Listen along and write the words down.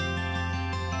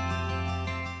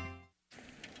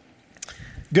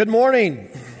Good morning.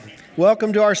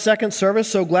 Welcome to our second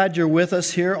service. So glad you're with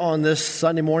us here on this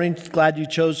Sunday morning. Glad you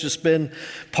chose to spend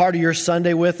part of your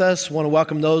Sunday with us. Want to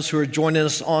welcome those who are joining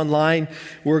us online.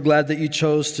 We're glad that you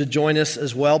chose to join us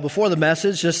as well. Before the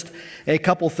message, just a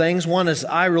couple things. One is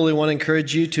I really want to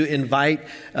encourage you to invite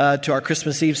to our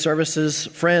Christmas Eve services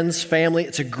friends, family.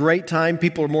 It's a great time.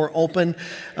 People are more open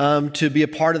to be a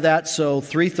part of that. So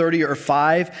 3:30 or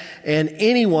 5, and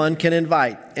anyone can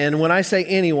invite. And when I say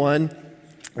anyone,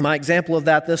 my example of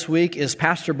that this week is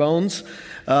Pastor Bones,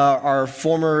 our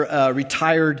former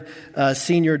retired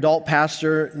senior adult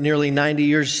pastor, nearly 90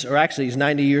 years, or actually he's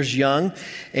 90 years young,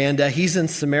 and he's in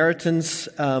Samaritans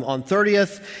on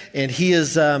 30th, and he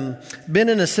has been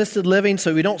in assisted living,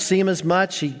 so we don't see him as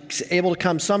much. He's able to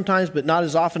come sometimes, but not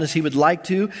as often as he would like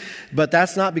to, but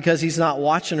that's not because he's not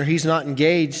watching or he's not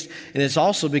engaged, and it's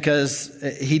also because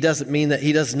he doesn't mean that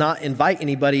he does not invite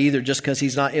anybody either just because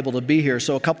he's not able to be here.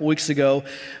 So a couple weeks ago,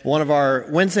 one of our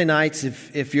Wednesday nights,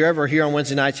 if you're ever here on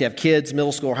Wednesday nights, you have kids,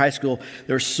 middle school or high school,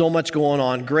 there's so much going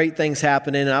on, great things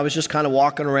happening, and I was just kind of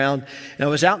walking around, and I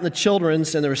was out in the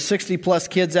children's, and there were 60 plus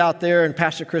kids out there, and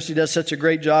Pastor Christy does such a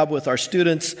great job with our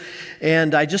students,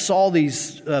 and I just saw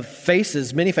these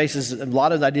faces, many faces, a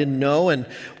lot of them I didn't know, and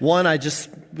one I just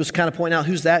was kind of pointing out,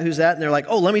 who's that, and they're like,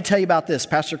 oh, let me tell you about this.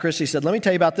 Pastor Christy said, let me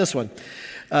tell you about this one.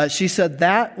 She said,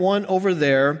 that one over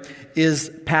there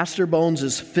is Pastor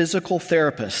Bones' physical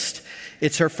therapist.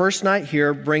 It's her first night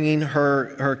here bringing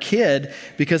her kid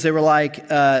because they were like,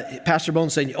 Pastor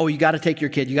Bones saying, oh, you got to take your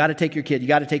kid, you got to take your kid, you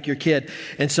got to take your kid.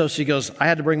 And so she goes, I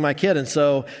had to bring my kid. And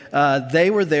so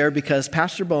they were there because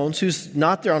Pastor Bones, who's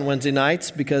not there on Wednesday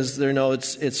nights because they know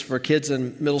it's for kids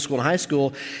in middle school and high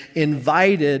school,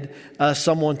 invited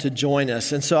someone to join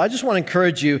us. And so I just want to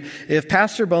encourage you, if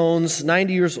Pastor Bones,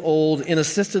 90 years old, in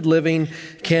assisted living,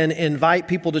 can invite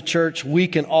people to church, we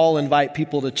can all invite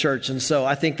people to church. And so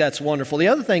I think that's wonderful. The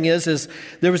other thing is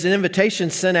there was an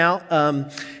invitation sent out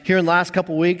here in the last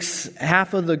couple of weeks.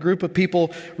 Half of the group of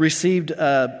people received,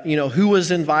 who was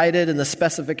invited and the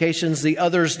specifications. The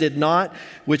others did not,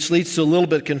 which leads to a little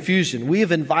bit of confusion. We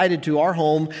have invited to our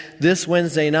home this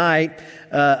Wednesday night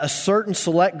a certain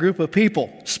select group of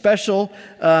people, special,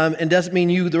 and doesn't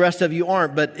mean the rest of you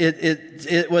aren't, but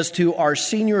it was to our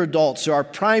senior adults, to our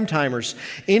prime timers,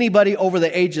 anybody over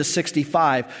the age of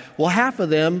 65. Well, half of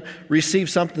them received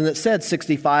something that said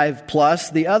 65 plus.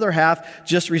 The other half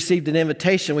just received an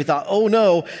invitation. We thought, oh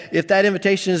no, if that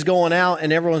invitation is going out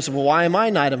and everyone said, well, why am I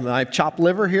not? Am I chopped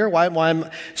liver here? Why am I?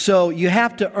 So you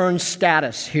have to earn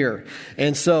status here.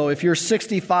 And so if you're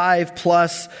 65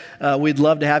 plus, we'd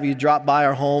love to have you drop by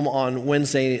our home on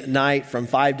Wednesday night from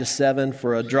 5 to 7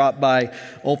 for a drop-by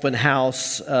open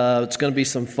house. It's going to be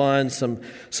some fun, some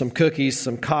cookies,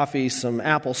 some coffee, some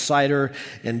apple cider,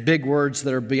 and big words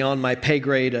that are beyond my pay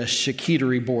grade, a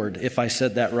charcuterie board, if I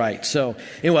said that right. So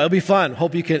anyway, it'll be fun.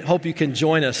 Hope you can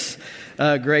join us.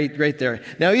 Great there.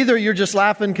 Now, either you're just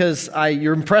laughing because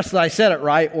you're impressed that I said it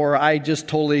right, or I just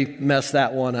totally messed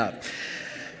that one up.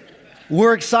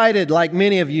 We're excited, like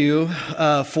many of you,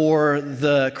 for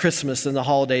the Christmas and the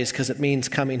holidays because it means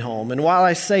coming home. And while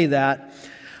I say that,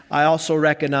 I also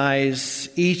recognize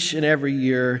each and every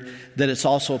year that it's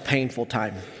also a painful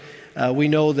time. We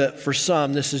know that for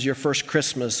some, this is your first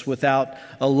Christmas without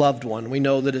a loved one. We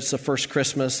know that it's the first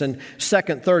Christmas, and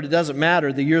second, third, it doesn't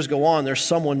matter. The years go on. There's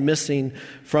someone missing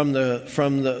from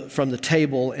the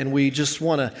table, and we just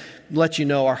want to let you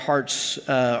know our hearts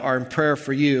are in prayer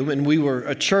for you. And we were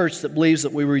a church that believes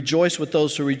that we rejoice with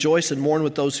those who rejoice and mourn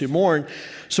with those who mourn.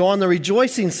 So on the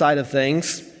rejoicing side of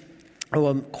things,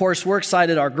 of course, we're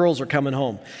excited our girls are coming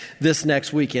home this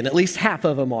next weekend. At least half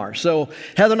of them are. So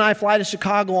Heather and I fly to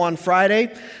Chicago on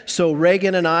Friday. So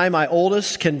Reagan and I, my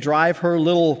oldest, can drive her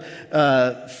little,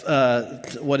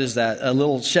 what is that? A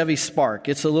little Chevy Spark.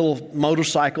 It's a little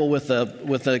motorcycle with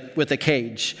a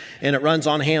cage, and it runs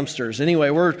on hamsters. Anyway,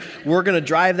 we're going to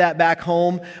drive that back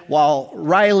home while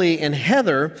Riley and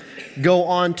Heather go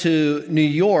on to New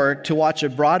York to watch a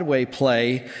Broadway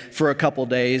play for a couple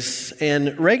days.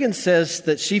 And Reagan says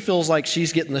that she feels like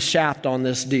she's getting the shaft on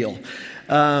this deal.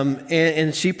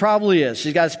 And she probably is.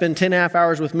 She's got to spend 10.5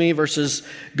 hours with me versus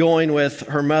going with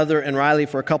her mother and Riley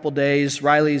for a couple days.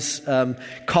 Riley's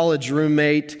college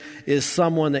roommate is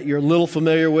someone that you're a little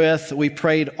familiar with. We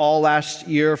prayed all last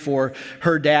year for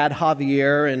her dad,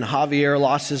 Javier, and Javier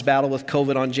lost his battle with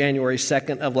COVID on January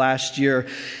 2nd of last year.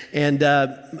 And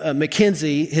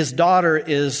Mackenzie, his daughter,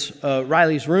 is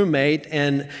Riley's roommate,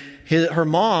 and Her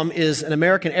mom is an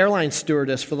American Airlines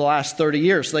stewardess for the last 30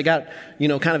 years. So they got,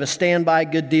 kind of a standby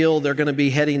good deal. They're going to be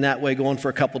heading that way, going for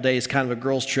a couple days, kind of a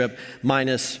girls' trip,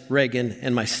 minus Reagan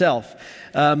and myself.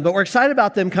 But we're excited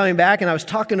about them coming back. And I was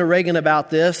talking to Reagan about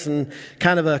this and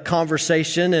kind of a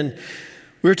conversation. And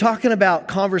we were talking about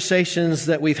conversations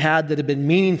that we've had that have been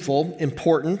meaningful,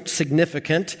 important,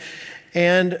 significant.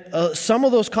 And some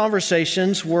of those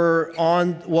conversations were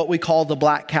on what we call the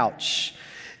black couch.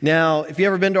 Now, if you've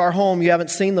ever been to our home, you haven't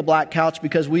seen the black couch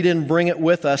because we didn't bring it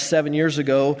with us 7 years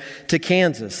ago to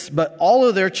Kansas. But all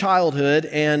of their childhood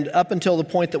and up until the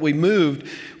point that we moved,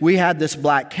 we had this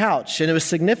black couch. And it was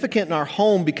significant in our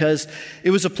home because it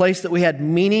was a place that we had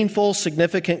meaningful,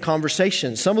 significant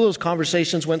conversations. Some of those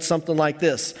conversations went something like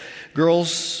this.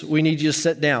 Girls, we need you to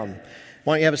sit down.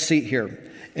 Why don't you have a seat here?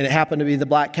 And it happened to be the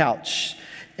black couch.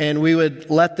 And we would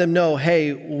let them know,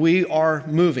 hey, we are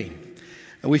moving.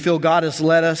 We feel God has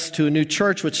led us to a new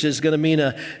church, which is going to mean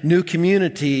a new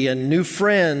community and new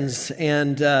friends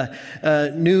and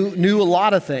new a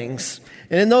lot of things.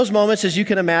 And in those moments, as you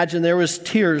can imagine, there was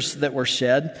tears that were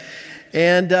shed.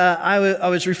 And I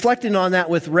was reflecting on that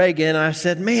with Reagan. I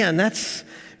said, man,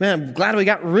 I'm glad we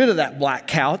got rid of that black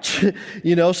couch, so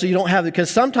you don't have it. Because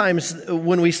sometimes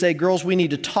when we say, girls, we need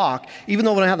to talk, even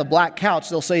though we don't have the black couch,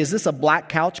 they'll say, is this a black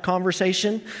couch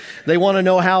conversation? They want to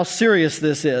know how serious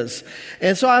this is.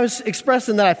 And so I was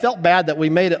expressing that I felt bad that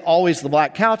we made it always the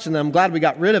black couch, and I'm glad we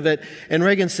got rid of it. And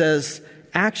Reagan says,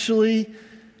 actually,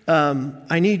 I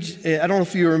don't know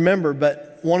if you remember,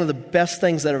 but one of the best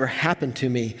things that ever happened to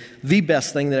me, the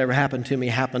best thing that ever happened to me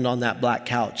happened on that black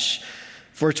couch.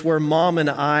 For it's where Mom and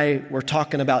I were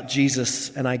talking about Jesus,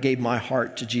 and I gave my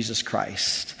heart to Jesus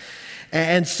Christ.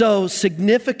 And so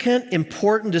significant,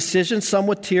 important decisions, some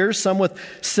with tears, some with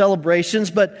celebrations,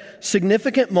 but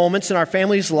significant moments in our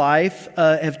family's life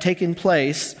have taken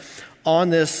place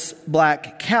on this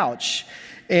black couch.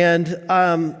 And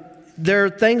there are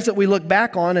things that we look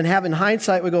back on and have in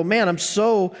hindsight, we go, man, I'm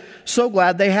so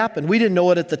glad they happened. We didn't know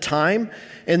it at the time,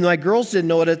 and my girls didn't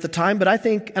know it at the time, but I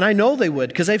think, and I know they would,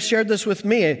 because they've shared this with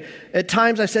me. At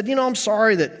times I said, I'm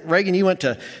sorry that, Reagan, you went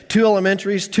to 2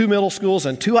 elementaries, 2 middle schools,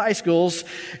 and 2 high schools,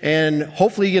 and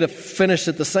hopefully you get to finish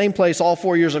at the same place all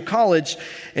 4 years of college.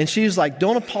 And she's like,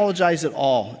 don't apologize at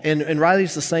all. And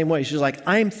Riley's the same way. She's like,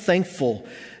 I'm thankful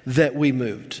that we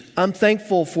moved. I'm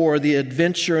thankful for the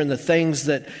adventure and the things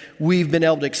that we've been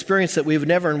able to experience that we've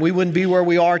never, and we wouldn't be where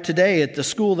we are today at the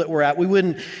school that we're at. We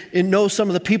wouldn't know some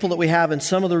of the people that we have and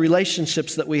some of the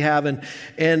relationships that we have.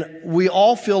 And we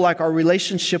all feel like our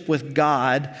relationship with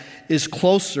God is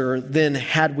closer than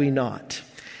had we not.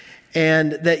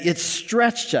 And that it's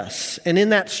stretched us. And in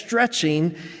that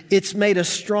stretching, it's made us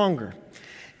stronger.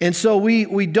 And so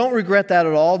we don't regret that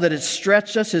at all, that it's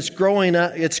stretched us, it's growing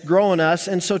us.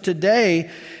 And so today,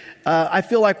 I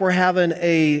feel like we're having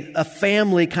a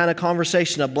family kind of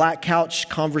conversation, a black couch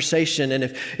conversation. And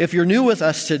if you're new with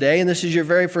us today, and this is your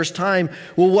very first time,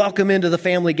 we'll welcome into the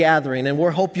family gathering. And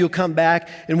we hope you'll come back.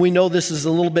 And we know this is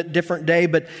a little bit different day,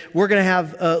 but we're going to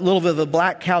have a little bit of a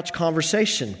black couch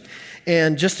conversation.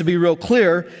 And just to be real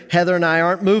clear, Heather and I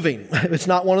aren't moving. It's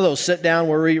not one of those sit down,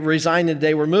 we're resigning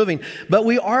today, we're moving. But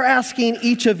we are asking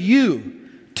each of you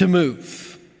to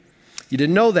move. You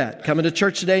didn't know that. Coming to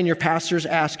church today and your pastor's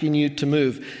asking you to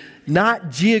move.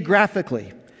 Not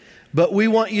geographically, but we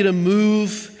want you to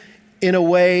move in a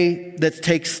way that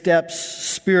takes steps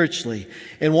spiritually.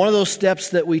 And one of those steps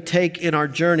that we take in our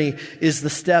journey is the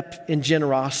step in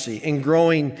generosity and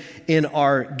growing in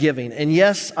our giving. And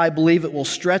yes, I believe it will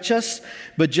stretch us,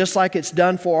 but just like it's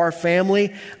done for our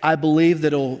family, I believe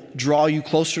that it'll draw you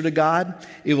closer to God.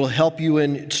 It will help you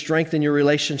and strengthen your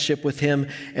relationship with Him,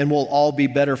 and we'll all be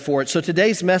better for it. So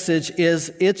today's message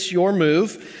is, it's your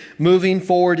move, moving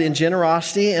forward in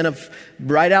generosity. And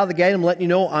right out of the gate, I'm letting you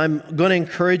know I'm going to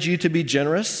encourage you to be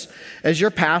generous. As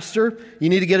your pastor, you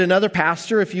need to get another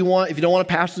pastor if you don't want a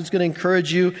pastor that's going to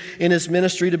encourage you in his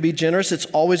ministry to be generous. It's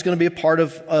always going to be a part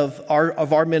of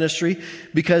our ministry,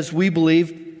 because we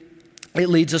believe it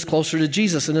leads us closer to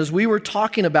Jesus. And as we were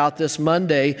talking about this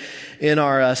Monday in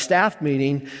our staff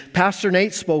meeting, Pastor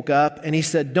Nate spoke up and he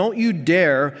said, don't you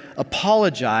dare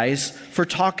apologize for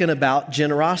talking about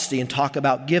generosity and talk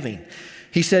about giving.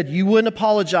 He said, you wouldn't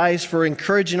apologize for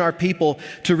encouraging our people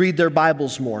to read their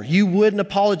Bibles more. You wouldn't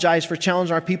apologize for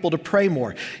challenging our people to pray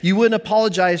more. You wouldn't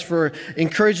apologize for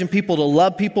encouraging people to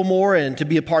love people more and to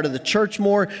be a part of the church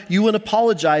more. You wouldn't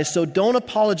apologize. So don't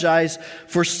apologize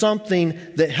for something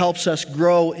that helps us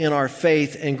grow in our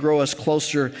faith and grow us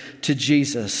closer to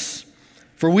Jesus.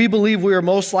 For we believe we are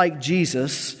most like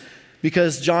Jesus,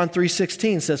 because John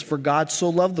 3:16 says, for God so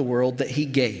loved the world that He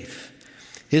gave.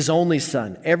 his only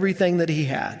Son, everything that he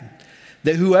had,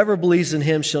 that whoever believes in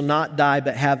him shall not die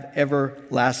but have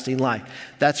everlasting life.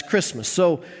 That's Christmas.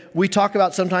 So we talk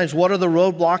about sometimes what are the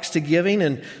roadblocks to giving,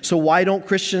 and so why don't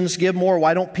Christians give more?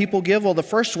 Why don't people give? Well, the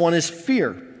first one is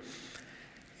fear.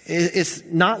 It's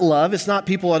not love. It's not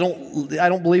people. I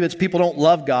don't believe it's people don't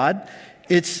love God.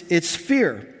 It's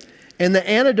fear. And the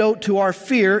antidote to our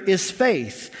fear is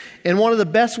faith. And one of the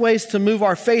best ways to move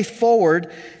our faith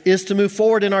forward is to move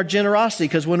forward in our generosity.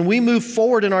 Because when we move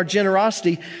forward in our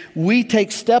generosity, we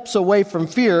take steps away from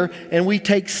fear and we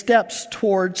take steps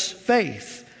towards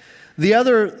faith. The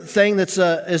other thing is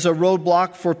a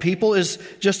roadblock for people is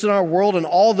just in our world and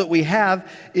all that we have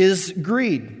is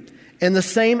greed. And the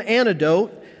same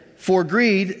antidote for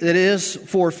greed that is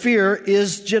for fear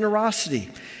is generosity.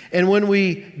 And when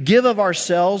we give of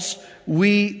ourselves,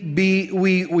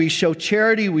 we show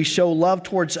charity, we show love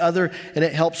towards other, and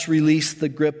it helps release the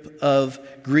grip of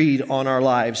greed on our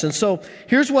lives. And so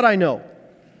here's what I know.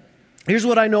 Here's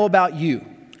what I know about you.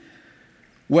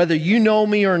 Whether you know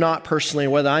me or not personally,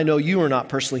 or whether I know you or not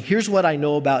personally, here's what I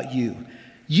know about you.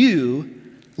 You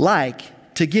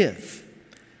like to give.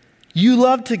 You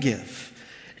love to give.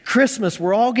 Christmas,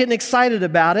 we're all getting excited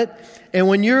about it. And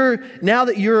now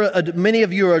that many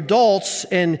of you are adults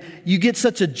and you get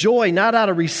such a joy, not out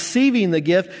of receiving the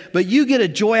gift, but you get a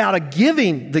joy out of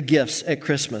giving the gifts at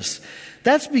Christmas.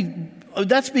 That's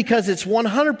because it's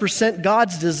 100%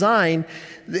 God's design.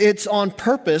 It's on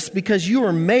purpose because you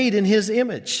are made in His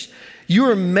image. You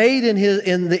are made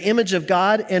in the image of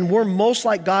God, and we're most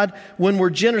like God when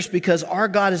we're generous because our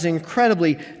God is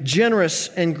incredibly generous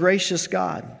and gracious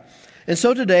God. And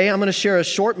so today I'm going to share a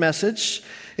short message.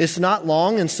 It's not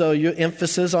long, and so your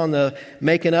emphasis on the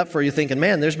making up for you thinking,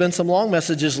 man, there's been some long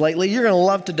messages lately. You're going to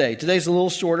love today. Today's a little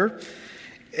shorter.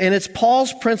 And it's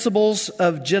Paul's principles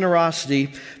of generosity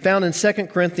found in 2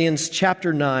 Corinthians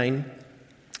chapter 9,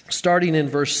 starting in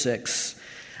verse 6.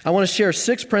 I want to share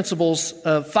 6 principles,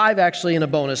 5 actually in a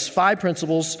bonus, 5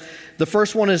 principles. The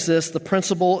first one is this, the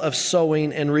principle of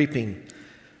sowing and reaping.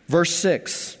 Verse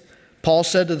 6, Paul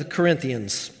said to the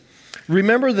Corinthians,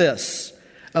 remember this,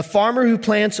 a farmer who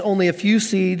plants only a few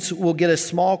seeds will get a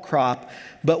small crop,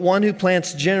 but one who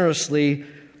plants generously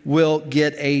will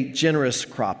get a generous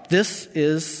crop. This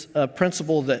is a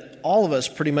principle that all of us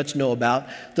pretty much know about,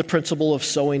 the principle of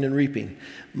sowing and reaping.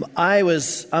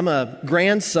 I'm a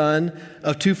grandson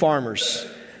of 2 farmers.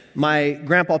 My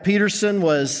grandpa Peterson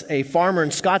was a farmer in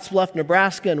Scottsbluff,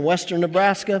 Nebraska, and western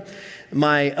Nebraska.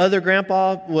 My other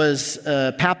grandpa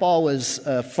Papaw was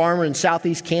a farmer in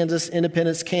southeast Kansas,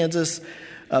 Independence, Kansas.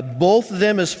 Both of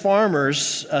them as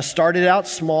farmers started out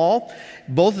small.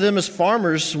 Both of them as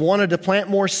farmers wanted to plant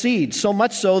more seeds, so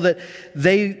much so that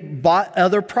they bought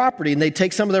other property, and they'd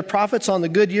take some of their profits on the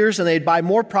good years and they'd buy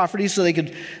more property so they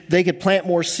could plant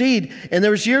more seed. And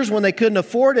there was years when they couldn't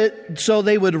afford it, so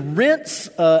they would rent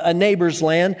a neighbor's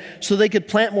land so they could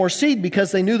plant more seed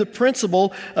because they knew the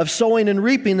principle of sowing and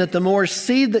reaping, that the more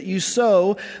seed that you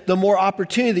sow, the more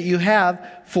opportunity that you have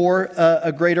for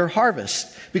a greater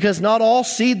harvest. Because not all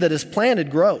seed that is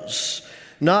planted grows.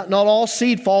 Not all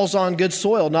seed falls on good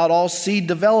soil. Not all seed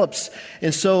develops.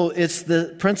 And so it's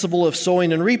the principle of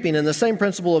sowing and reaping. And the same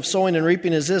principle of sowing and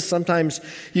reaping is this. Sometimes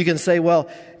you can say,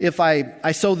 well, if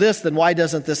I sow this, then why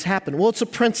doesn't this happen? Well, it's a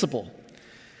principle.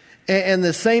 And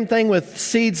the same thing with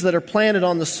seeds that are planted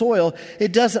on the soil.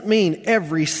 It doesn't mean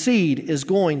every seed is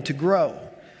going to grow.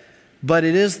 But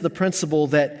it is the principle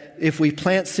that if we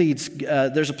plant seeds,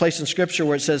 there's a place in Scripture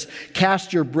where it says,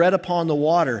 cast your bread upon the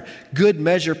water, good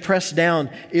measure pressed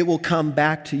down, it will come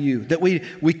back to you. That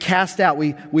we cast out,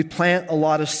 we plant a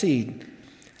lot of seed.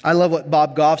 I love what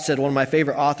Bob Goff said, one of my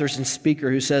favorite authors and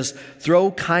speaker, who says, throw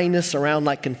kindness around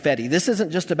like confetti. This isn't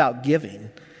just about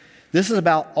giving. This is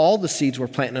about all the seeds we're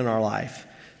planting in our life.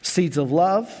 Seeds of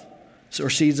love or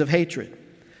seeds of hatred.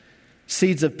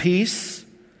 Seeds of peace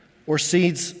or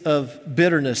seeds of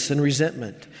bitterness and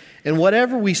resentment. And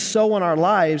whatever we sow in our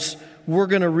lives, we're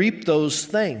going to reap those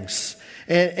things.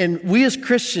 And we as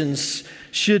Christians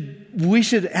should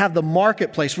have the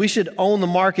marketplace. We should own the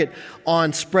market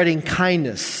on spreading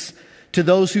kindness to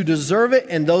those who deserve it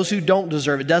and those who don't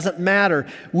deserve it. It doesn't matter.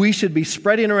 We should be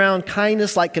spreading around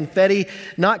kindness like confetti,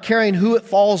 not caring who it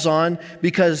falls on,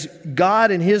 because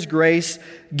God in His grace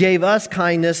gave us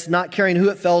kindness, not caring who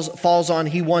it falls on.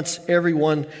 He wants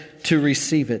everyone to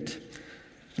receive it.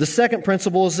 The second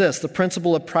principle is this, the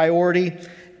principle of priority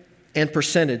and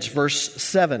percentage. Verse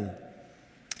 7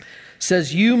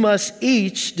 says, you must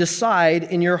each decide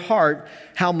in your heart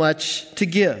how much to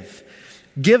give.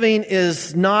 Giving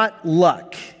is not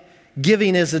luck.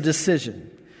 Giving is a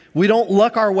decision. We don't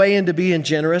luck our way into being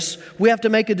generous. We have to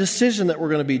make a decision that we're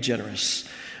going to be generous.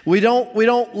 We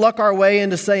don't luck our way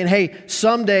into saying, hey,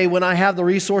 someday when I have the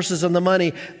resources and the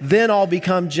money, then I'll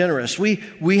become generous. We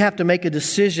have to make a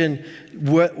decision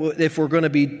if we're going to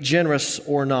be generous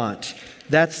or not.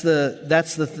 That's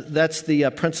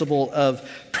the principle of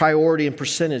priority and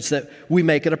percentage, that we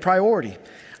make it a priority.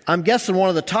 I'm guessing one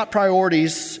of the top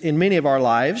priorities in many of our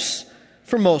lives,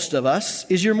 for most of us,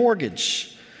 is your mortgage.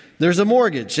 There's a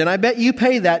mortgage, and I bet you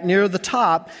pay that near the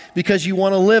top because you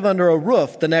want to live under a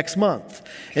roof the next month.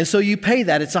 And so you pay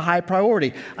that. It's a high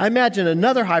priority. I imagine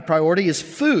another high priority is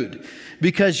food,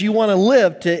 because you want to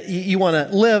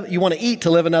eat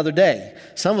to live another day.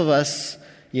 Some of us,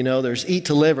 there's eat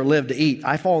to live or live to eat.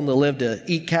 I fall in the live to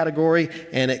eat category,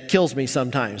 and it kills me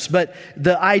sometimes. But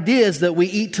the idea is that we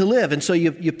eat to live. And so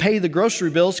you pay the grocery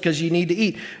bills because you need to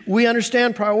eat. We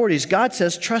understand priorities. God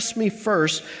says, trust me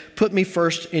first, put me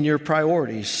first in your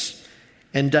priorities,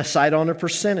 and decide on a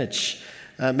percentage.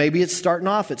 Maybe it's starting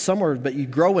off at somewhere, but you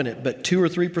grow in it, but 2 or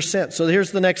 3%. So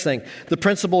here's the next thing, the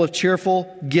principle of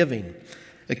cheerful giving.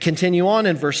 Continue on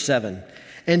in verse 7.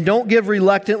 And don't give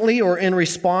reluctantly or in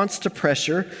response to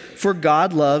pressure, for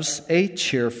God loves a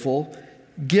cheerful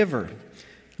giver.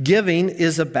 Giving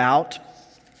is about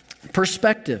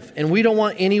perspective, and we don't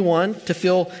want anyone to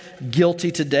feel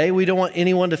guilty today. We don't want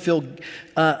anyone to feel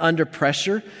under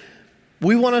pressure.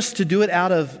 We want us to do it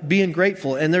out of being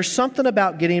grateful, and there's something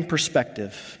about getting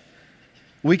perspective.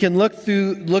 We can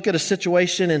look at a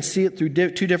situation and see it through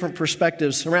two different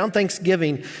perspectives. Around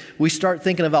Thanksgiving, we start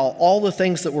thinking about all the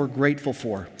things that we're grateful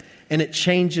for, and it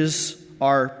changes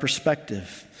our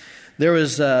perspective. There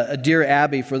was a Dear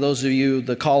Abby, for those of you,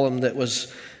 the column that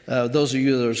was, those of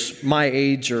you that was my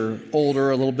age or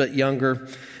older, a little bit younger,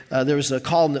 there was a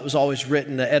column that was always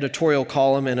written, an editorial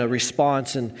column and a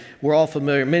response, and we're all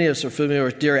familiar, many of us are familiar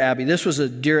with Dear Abby. This was a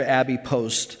Dear Abby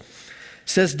post. It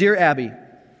says, Dear Abby,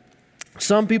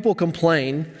 some people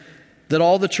complain that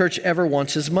all the church ever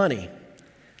wants is money.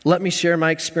 Let me share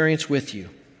my experience with you.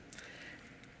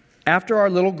 After our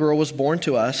little girl was born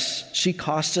to us, she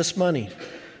cost us money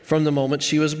from the moment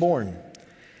she was born.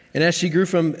 And as she grew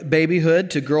from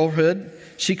babyhood to girlhood,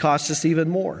 she cost us even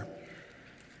more.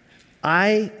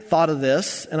 I thought of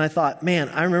this and I thought, man,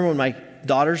 I remember when my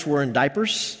daughters were in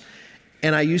diapers,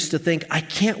 and I used to think, I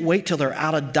can't wait till they're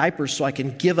out of diapers so I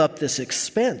can give up this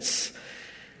expense.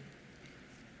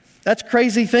 That's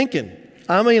crazy thinking.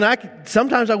 I mean,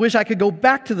 sometimes I wish I could go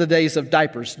back to the days of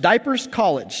diapers. Diapers,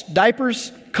 college.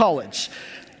 Diapers, college.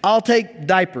 I'll take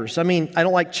diapers. I mean, I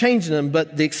don't like changing them,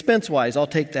 but the expense-wise, I'll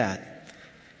take that.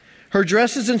 Her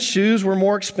dresses and shoes were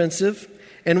more expensive,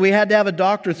 and we had to have a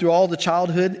doctor through all the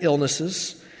childhood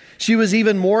illnesses. She was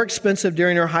even more expensive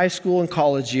during her high school and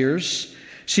college years.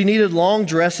 She needed long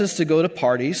dresses to go to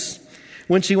parties.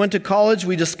 When she went to college,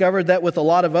 we discovered that with a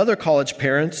lot of other college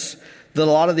parents, that a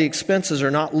lot of the expenses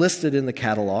are not listed in the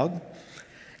catalog.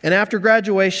 And after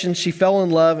graduation, she fell in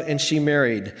love and she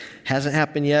married. Hasn't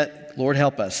happened yet. Lord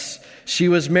help us. She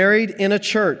was married in a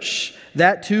church.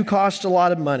 That too cost a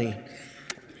lot of money.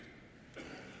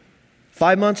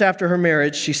 5 months after her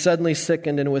marriage, she suddenly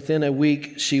sickened, and within a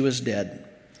week, she was dead.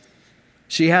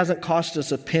 She hasn't cost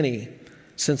us a penny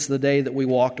since the day that we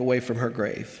walked away from her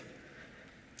grave.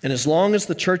 And as long as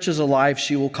the church is alive,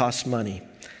 she will cost money.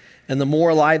 And the more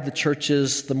alive the church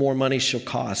is, the more money she'll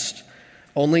cost.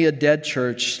 Only a dead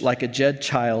church, like a dead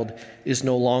child, is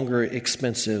no longer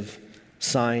expensive.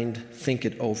 Signed, think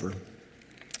it over.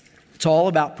 It's all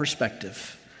about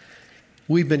perspective.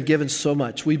 We've been given so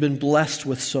much. We've been blessed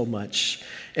with so much.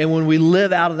 And when we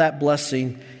live out of that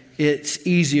blessing, it's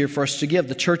easier for us to give.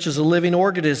 The church is a living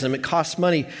organism. It costs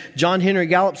money. John Henry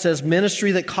Gallup says,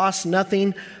 ministry that costs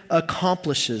nothing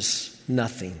accomplishes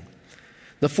nothing.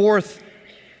 The fourth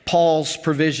Paul's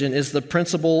provision is the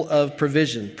principle, and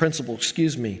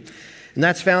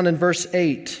that's found in verse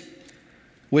 8,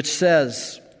 which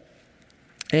says,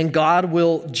 and God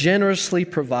will generously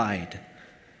provide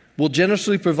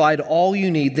all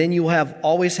you need. Then you will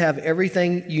always have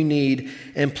everything you need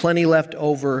and plenty left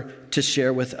over to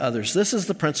share with others. This is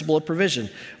the principle of provision.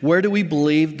 Where do we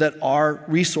believe that our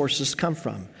resources come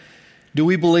from? Do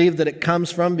we believe that it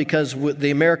comes from because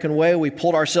the American way, we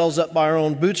pulled ourselves up by our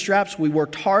own bootstraps, we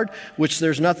worked hard, which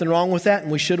there's nothing wrong with that,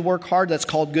 and we should work hard. That's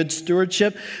called good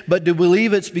stewardship. But do we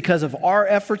believe it's because of our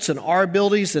efforts and our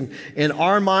abilities and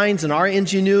our minds and our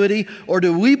ingenuity? Or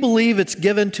do we believe it's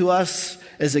given to us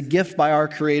as a gift by our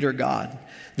Creator God?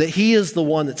 That He is the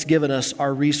one that's given us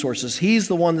our resources. He's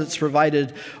the one that's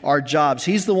provided our jobs.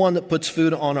 He's the one that puts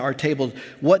food on our table.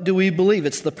 What do we believe?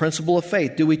 It's the principle of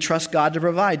faith. Do we trust God to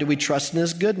provide? Do we trust in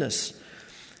His goodness?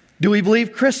 Do we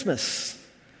believe Christmas?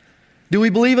 Do we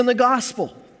believe in the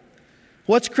gospel?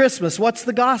 What's Christmas? What's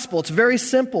the gospel? It's very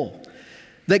simple.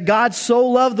 That God so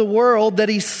loved the world that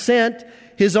He sent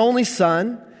His only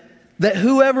Son, that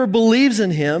whoever believes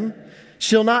in Him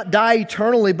shall not die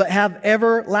eternally, but have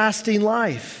everlasting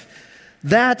life.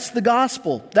 That's the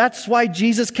gospel. That's why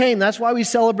Jesus came. That's why we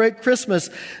celebrate Christmas.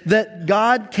 That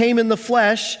God came in the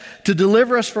flesh to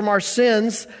deliver us from our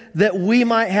sins, that we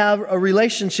might have a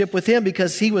relationship with Him,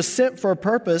 because He was sent for a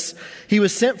purpose. He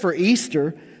was sent for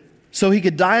Easter, so He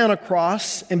could die on a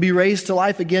cross and be raised to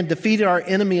life again, defeating our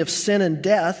enemy of sin and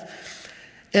death.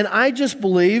 And I just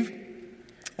believe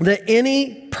that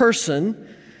any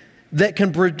person that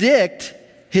can predict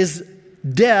His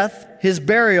death, His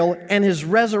burial, and His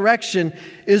resurrection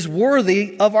is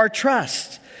worthy of our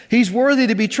trust. He's worthy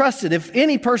to be trusted. If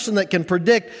any person that can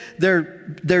predict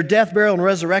their death, burial, and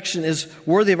resurrection is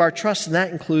worthy of our trust, and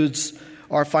that includes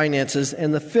our finances.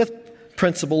 And the fifth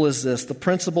principle is this, the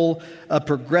principle of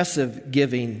progressive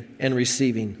giving and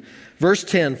receiving. Verse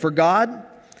 10, for God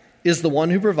is the one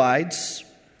who provides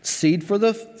seed for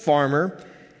the farmer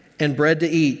and bread to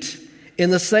eat. In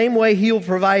the same way, He will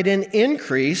provide an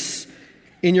increase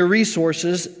in your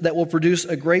resources that will produce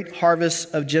a great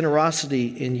harvest of generosity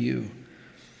in you.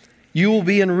 You will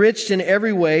be enriched in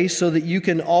every way so that you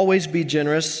can always be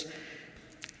generous.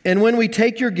 And when we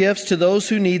take your gifts to those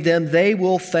who need them, they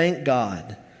will thank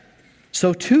God.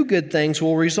 So two good things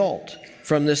will result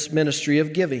from this ministry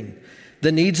of giving.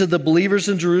 The needs of the believers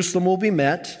in Jerusalem will be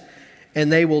met,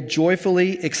 and they will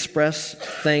joyfully express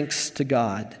thanks to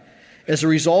God. As a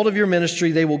result of your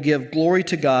ministry, they will give glory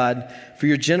to God, for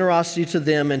your generosity to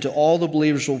them and to all the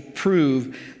believers will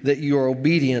prove that you are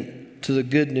obedient to the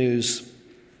good news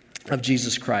of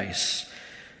Jesus Christ.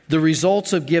 The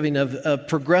results of giving, of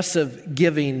progressive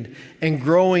giving and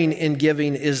growing in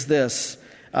giving is this.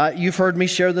 You've heard me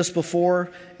share this before.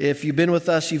 If you've been with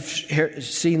us, you've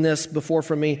seen this before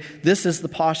from me. This is the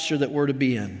posture that we're to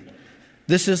be in.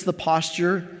 This is the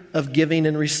posture of giving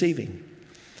and receiving.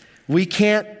 We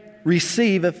can't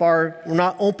receive if we're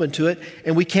not open to it,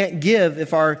 and we can't give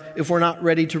if we're not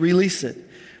ready to release it.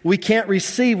 We can't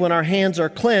receive when our hands are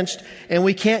clenched, and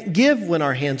we can't give when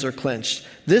our hands are clenched.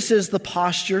 This is the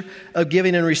posture of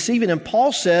giving and receiving. And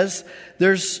Paul says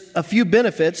there's a few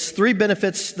benefits, 3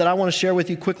 benefits that I want to share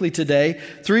with you quickly today.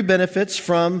 3 benefits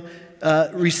from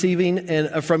receiving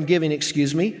and from giving,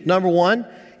 Number 1,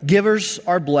 givers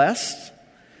are blessed.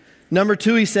 Number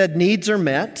 2, he said needs are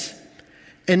met.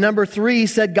 And number 3, he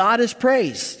said God is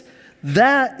praised.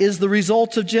 That is the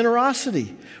result of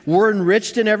generosity. We're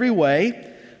enriched in every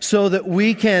way so that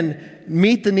we can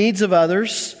meet the needs of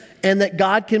others and that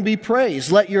God can be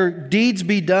praised. Let your deeds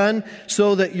be done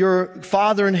so that your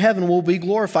Father in heaven will be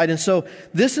glorified. And so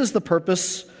this is the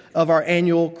purpose of our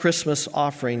annual Christmas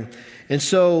offering. And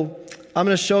so I'm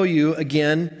going to show you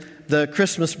again the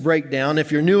Christmas breakdown.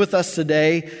 If you're new with us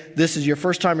today, this is your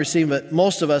first time receiving, but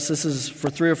most of us, this is for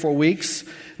 3 or 4 weeks.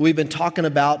 We've been talking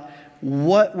about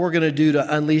what we're going to do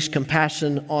to unleash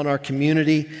compassion on our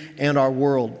community and our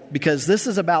world. Because this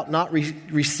is about not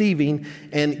receiving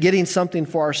and getting something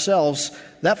for ourselves.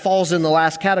 That falls in the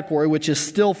last category, which is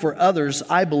still for others,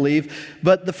 I believe.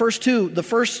 But the first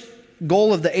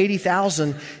goal of the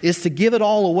 80,000 is to give it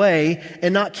all away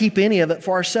and not keep any of it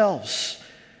for ourselves.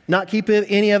 Not keep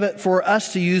any of it for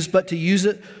us to use, but to use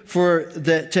it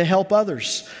to help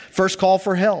others. First call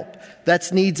for help.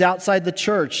 That's needs outside the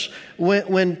church.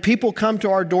 When people come to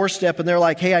our doorstep and they're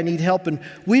like, hey, I need help, and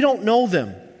we don't know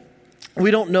them.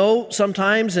 We don't know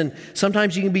sometimes, and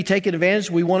sometimes you can be taken advantage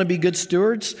of. We want to be good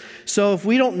stewards. So if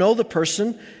we don't know the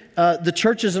person, the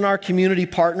churches in our community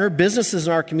partner, businesses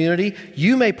in our community,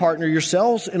 you may partner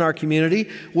yourselves in our community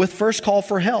with First Call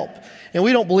for Help. And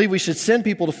we don't believe we should send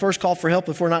people to First Call for Help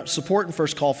if we're not supporting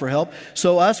First Call for Help.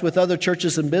 So us with other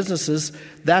churches and businesses,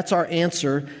 that's our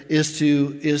answer, is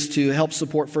to help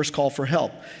support First Call for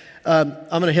Help. I'm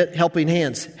going to hit Helping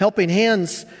Hands. Helping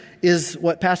Hands is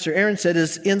what Pastor Aaron said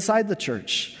is inside the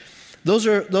church. Those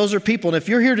are people. And if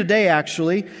you're here today,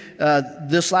 actually,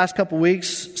 this last couple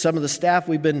weeks, some of the staff,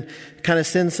 we've been kind of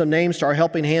sending some names to our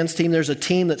Helping Hands team. There's a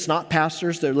team that's not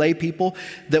pastors, they're lay people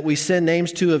that we send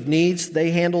names to of needs.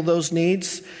 They handle those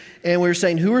needs. And we were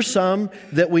saying, who are some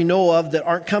that we know of that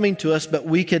aren't coming to us, but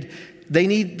they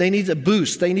need a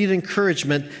boost. They need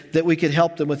encouragement that we could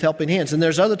help them with Helping Hands. And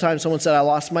there's other times someone said, I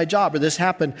lost my job or this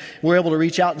happened. We're able to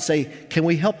reach out and say, can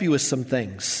we help you with some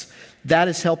things? That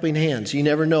is Helping Hands. You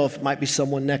never know if it might be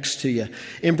someone next to you.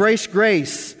 Embrace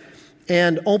Grace.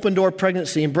 and Open Door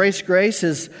Pregnancy. Embrace Grace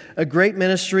is a great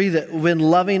ministry that we've been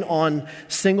loving on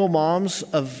single moms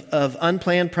of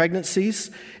unplanned pregnancies,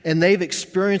 and they've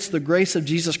experienced the grace of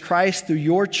Jesus Christ through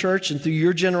your church and through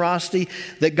your generosity,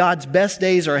 that God's best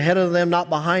days are ahead of them, not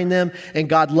behind them, and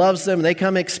God loves them. And they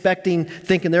come expecting,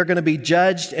 thinking they're going to be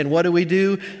judged, and what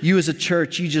do? You as a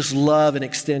church, you just love and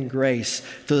extend grace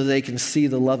so that they can see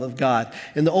the love of God.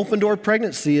 And the Open Door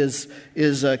Pregnancy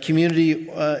is a community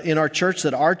in our church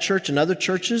that our church and other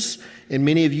churches, and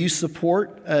many of you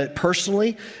support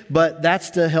personally, but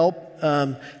that's to help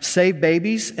save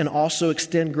babies and also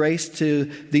extend grace to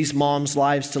these moms'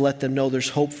 lives to let them know there's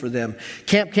hope for them.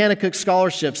 Camp Kanakuk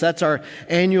Scholarships, that's our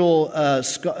annual,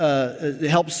 it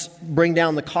helps bring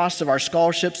down the cost of our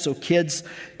scholarships so kids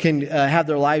can have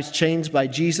their lives changed by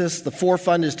Jesus. The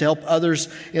Forefund is to help others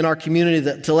in our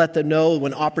community to let them know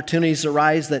when opportunities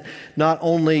arise that not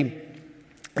only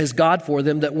is God for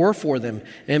them, that we're for them.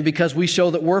 And because we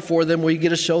show that we're for them, we get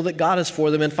to show that God is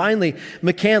for them. And finally,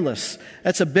 McCandless.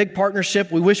 That's a big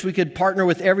partnership. We wish we could partner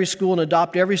with every school and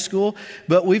adopt every school,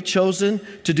 but we've chosen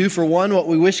to do for one what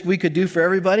we wish we could do for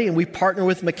everybody, and we partner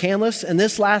with McCandless. And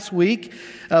this last week,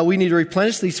 we need to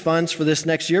replenish these funds for this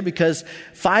next year because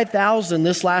 $5,000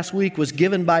 this last week was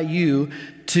given by you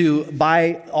to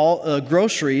buy all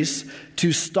groceries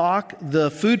to stock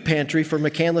the food pantry for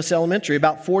McCandless Elementary.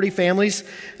 About 40 families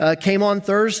came on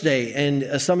Thursday,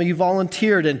 and some of you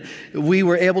volunteered, and we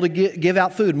were able to give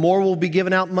out food. More will be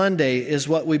given out Monday, is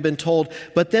what we've been told.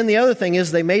 But then the other thing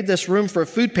is they made this room for a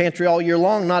food pantry all year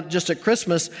long, not just at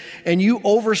Christmas, and you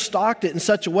overstocked it in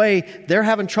such a way they're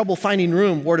having trouble finding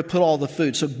room where to put all the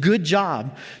food. So good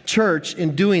job, church,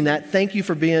 in doing that. Thank you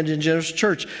for being a generous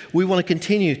church. We want to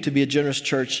continue to be a generous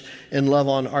church and love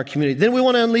on our community. Then we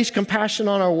want to unleash compassion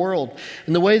on our world.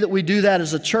 And the way that we do that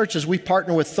as a church is we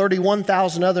partner with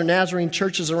 31,000 other Nazarene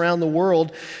churches around the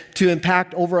world to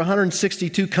impact over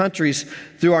 162 countries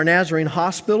through our Nazarene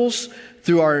hospitals,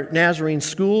 through our Nazarene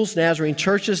schools, Nazarene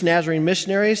churches, Nazarene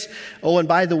missionaries. Oh, and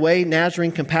by the way,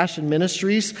 Nazarene Compassion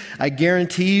Ministries, I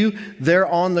guarantee you they're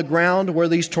on the ground where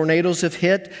these tornadoes have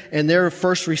hit, and they're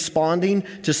first responding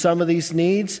to some of these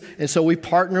needs. And so we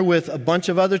partner with a bunch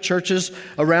of other churches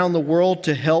around the world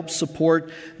to help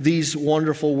support these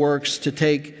wonderful works to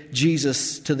take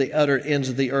Jesus to the utter ends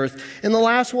of the earth. And the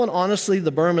last one, honestly,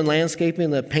 the Berman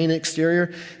Landscaping, the paint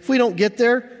exterior. If we don't get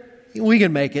there, we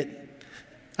can make it.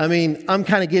 I mean, I'm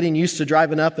kind of getting used to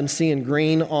driving up and seeing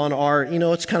green on our,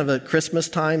 it's kind of a Christmas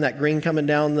time, that green coming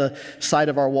down the side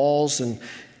of our walls. And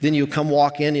then you come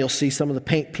walk in, you'll see some of the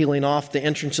paint peeling off the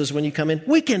entrances when you come in.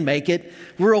 We can make it.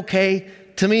 We're okay.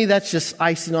 To me, that's just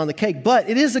icing on the cake. But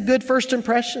it is a good first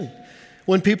impression.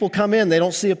 When people come in, they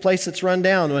don't see a place that's run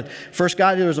down. When first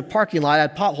got here, there was a parking lot,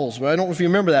 had potholes. But I don't know if you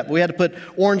remember that, but we had to put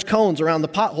orange cones around the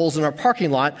potholes in our parking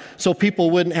lot so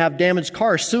people wouldn't have damaged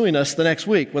cars suing us the next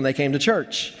week when they came to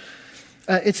church.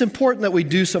 It's important that we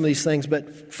do some of these things,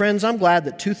 but friends, I'm glad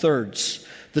that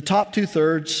the top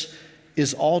 2/3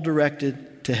 is all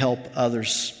directed to help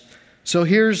others. So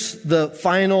here's the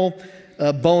final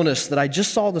bonus that I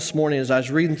just saw this morning as I was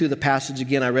reading through the passage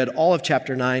again. I read all of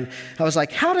chapter 9. I was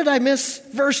like, how did I miss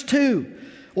verse 2?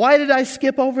 Why did I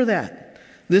skip over that?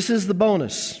 This is the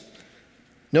bonus.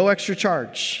 No extra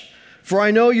charge. For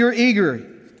I know you're eager.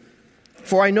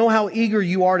 For I know how eager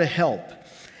you are to help.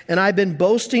 And I've been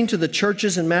boasting to the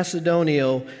churches in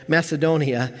Macedonia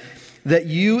that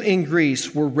you in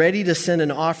Greece were ready to send an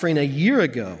offering a year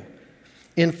ago.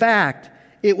 In fact,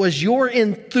 it was your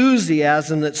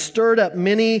enthusiasm that stirred up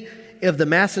many of the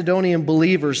Macedonian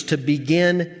believers to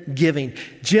begin giving.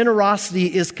 Generosity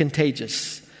is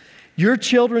contagious. Your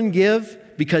children give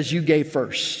because you gave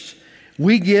first.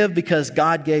 We give because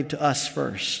God gave to us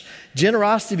first.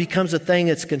 Generosity becomes a thing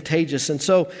that's contagious. And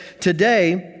so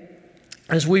today,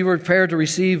 as we prepare to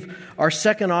receive our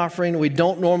second offering, we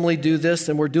don't normally do this,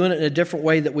 and we're doing it in a different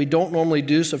way that we don't normally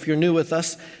do. So if you're new with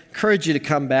us, I encourage you to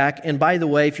come back. And by the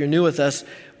way, if you're new with us,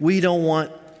 we don't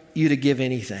want you to give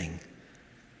anything.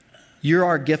 You're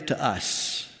our gift to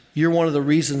us. You're one of the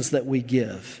reasons that we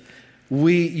give.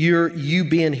 You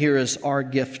being here is our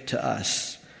gift to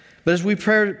us. But as we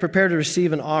prepare to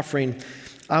receive an offering,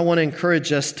 I want to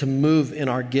encourage us to move in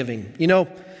our giving.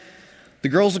 The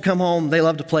girls will come home, they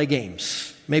love to play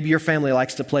games. Maybe your family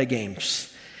likes to play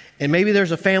games. And maybe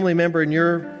there's a family member in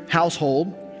your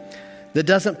household that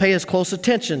doesn't pay as close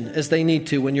attention as they need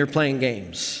to when you're playing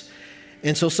games.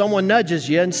 And so someone nudges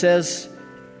you and says,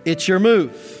 it's your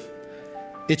move.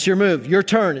 It's your move. Your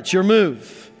turn. It's your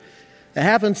move. It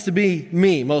happens to be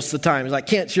me most of the time. It's like,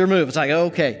 Kent, it's your move. It's like,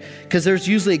 okay. Because there's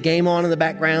usually a game on in the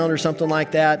background or something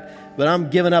like that. But I'm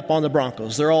giving up on the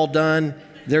Broncos. They're all done.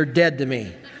 They're dead to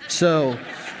me. So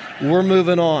we're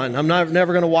moving on. I'm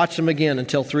never going to watch them again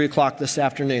until 3 o'clock this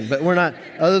afternoon. But we're not.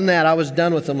 Other than that, I was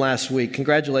done with them last week.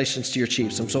 Congratulations to your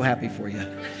Chiefs. I'm so happy for you.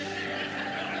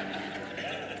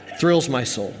 Thrills my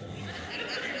soul.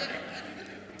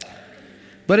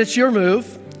 But it's your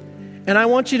move. And I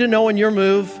want you to know in your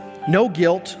move, no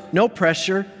guilt, no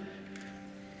pressure.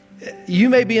 You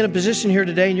may be in a position here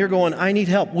today and you're going, I need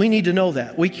help. We need to know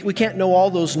that. We can't know all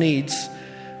those needs.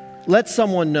 Let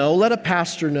someone know. Let a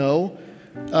pastor know.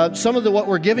 Some of what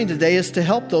we're giving today is to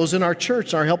help those in our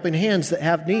church, our helping hands that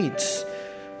have needs.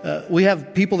 We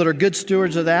have people that are good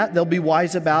stewards of that. They'll be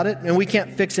wise about it. And we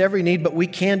can't fix every need, but we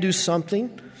can do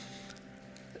something.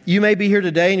 You may be here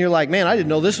today and you're like, man, I didn't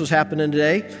know this was happening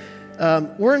today.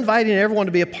 We're inviting everyone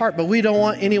to be a part, but we don't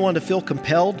want anyone to feel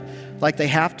compelled like they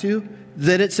have to,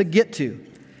 that it's a get to.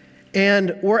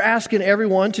 And we're asking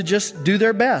everyone to just do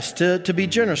their best, to be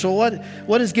generous. So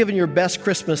what is giving your best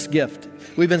Christmas gift?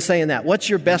 We've been saying that. What's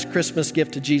your best Christmas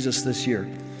gift to Jesus this year?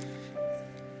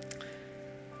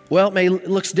 Well, it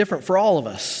looks different for all of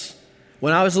us.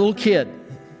 When I was a little kid,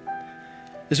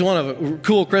 this is one of a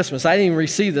cool Christmas. I didn't even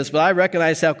receive this, but I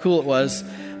recognized how cool it was.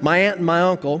 My aunt and my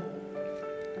uncle,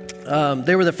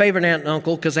 they were the favorite aunt and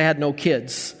uncle because they had no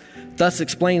kids. Thus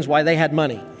explains why they had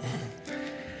money.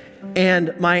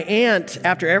 And my aunt,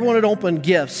 after everyone had opened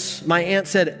gifts, my aunt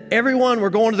said, everyone, we're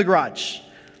going to the garage.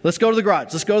 Let's go to the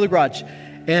garage. Let's go to the garage.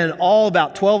 And all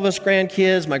about 12 of us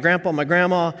grandkids, my grandpa, my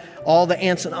grandma, all the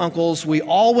aunts and uncles, we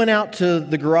all went out to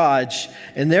the garage.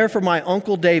 And there for my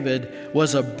Uncle David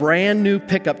was a brand new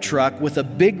pickup truck with a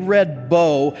big red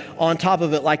bow on top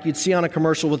of it like you'd see on a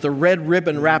commercial with a red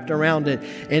ribbon wrapped around it.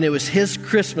 And it was his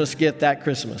Christmas gift that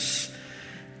Christmas.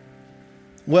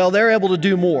 Well, they're able to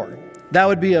do more. That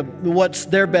would be what's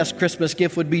their best Christmas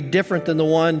gift would be different than the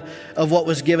one of what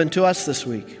was given to us this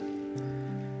week.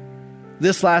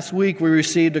 This last week, we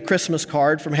received a Christmas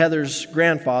card from Heather's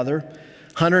grandfather,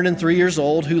 103 years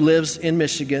old, who lives in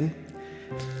Michigan.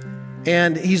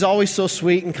 And he's always so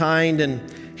sweet and kind. And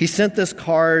he sent this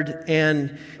card,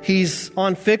 and he's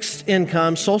on fixed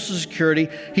income, Social Security.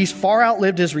 He's far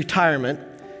outlived his retirement.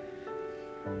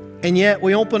 And yet,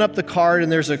 we open up the card,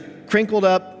 and there's a crinkled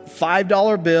up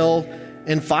 $5 bill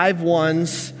and 5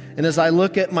 ones. And as I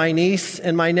look at my niece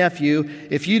and my nephew,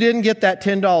 if you didn't get that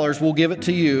 $10, we'll give it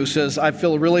to you. Says, I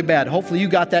feel really bad. Hopefully you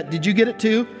got that. Did you get it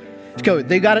too?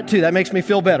 They got it too. That makes me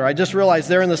feel better. I just realized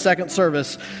they're in the second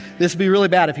service. This would be really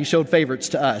bad if you showed favorites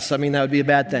to us. I mean, that would be a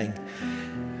bad thing.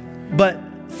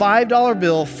 But $5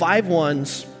 bill, 5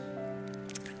 ones.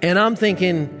 And I'm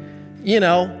thinking,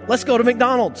 let's go to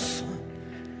McDonald's.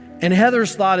 And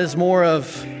Heather's thought is more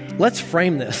of, let's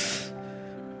frame this.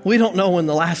 We don't know when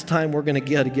the last time we're going to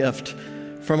get a gift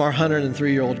from our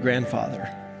 103-year-old grandfather.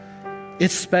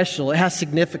 It's special. It has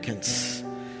significance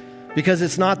because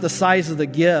it's not the size of the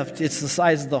gift. It's the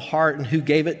size of the heart and who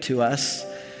gave it to us.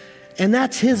 And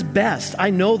that's his best.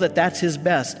 I know that that's his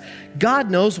best.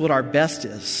 God knows what our best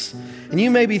is. And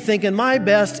you may be thinking, my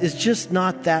best is just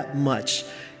not that much.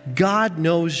 God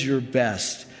knows your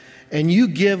best. And you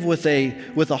give with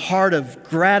a heart of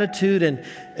gratitude and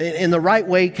in the right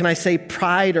way, can I say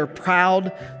pride or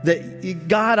proud that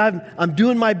God, I'm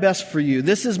doing my best for you.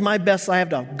 This is my best I have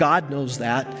to. God knows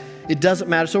that. It doesn't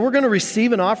matter. So we're going to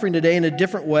receive an offering today in a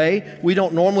different way. We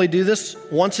don't normally do this.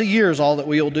 Once a year is all that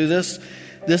we will do this.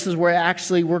 This is where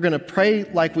actually we're going to pray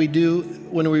like we do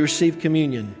when we receive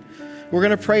communion. We're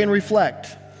going to pray and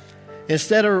reflect.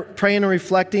 Instead of praying and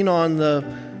reflecting on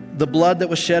the blood that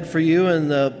was shed for you and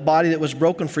the body that was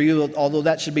broken for you, although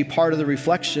that should be part of the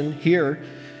reflection here,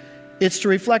 it's to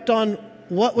reflect on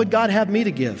what would God have me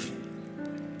to give.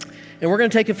 And we're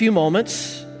going to take a few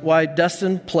moments while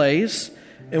Dustin plays,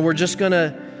 and we're just going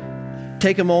to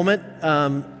take a moment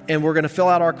and we're going to fill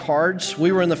out our cards.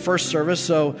 We were in the first service,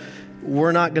 so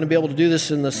we're not going to be able to do this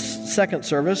in the second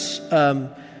service,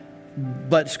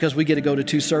 but it's because we get to go to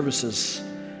 2 services.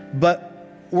 But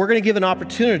we're going to give an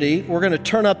opportunity. We're going to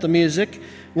turn up the music.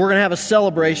 We're going to have a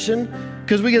celebration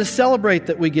because we get to celebrate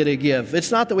that we get to give.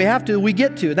 It's not that we have to, we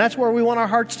get to. And that's where we want our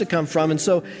hearts to come from. And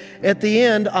so at the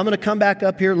end, I'm going to come back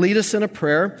up here, lead us in a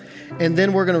prayer, and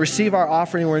then we're going to receive our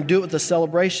offering. We're going to do it with a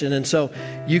celebration. And so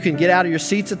you can get out of your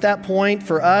seats at that point.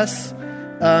 For us,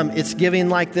 it's giving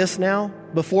like this now.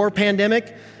 Before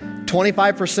pandemic,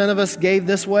 25% of us gave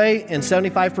this way, and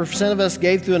 75% of us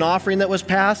gave through an offering that was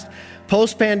passed.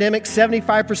 Post-pandemic,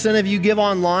 75% of you give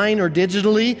online or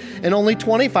digitally, and only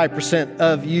 25%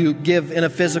 of you give in a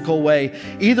physical way.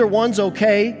 Either one's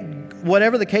okay.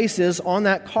 whatever the case is, on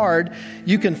that card,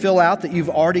 you can fill out that you've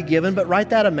already given, but write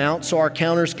that amount so our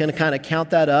counters can kind of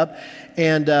count that up.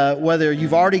 And whether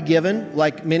you've already given,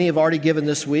 like many have already given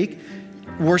this week,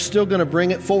 we're still going to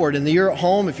bring it forward. And you're at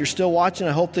home, if you're still watching,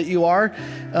 I hope that you are,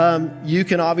 you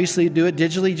can obviously do it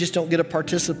digitally. You just don't get to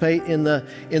participate in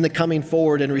the coming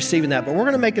forward and receiving that. But we're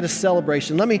going to make it a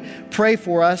celebration. Let me pray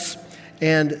for us,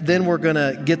 and then we're going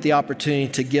to get the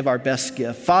opportunity to give our best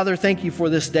gift. Father, thank you for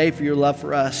this day, for your love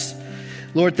for us.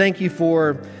 Lord, thank you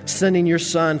for sending your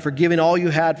Son, for giving all you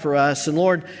had for us. And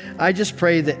Lord, I just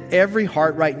pray that every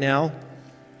heart right now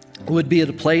would be at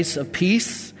a place of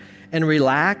peace and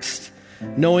relaxed,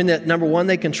 knowing that, number one,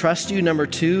 they can trust you. Number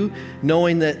two,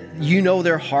 knowing that you know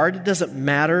their heart. It doesn't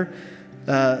matter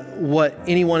what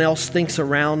anyone else thinks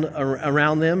around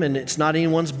them, and it's not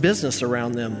anyone's business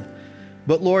around them.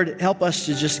 But Lord, help us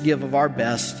to just give our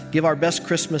best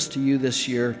Christmas to you this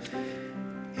year.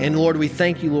 And Lord, we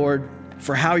thank you, Lord,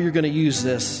 for how you're going to use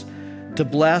this to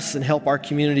bless and help our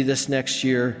community this next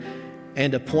year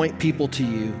and to point people to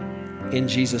you. In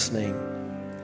Jesus' name.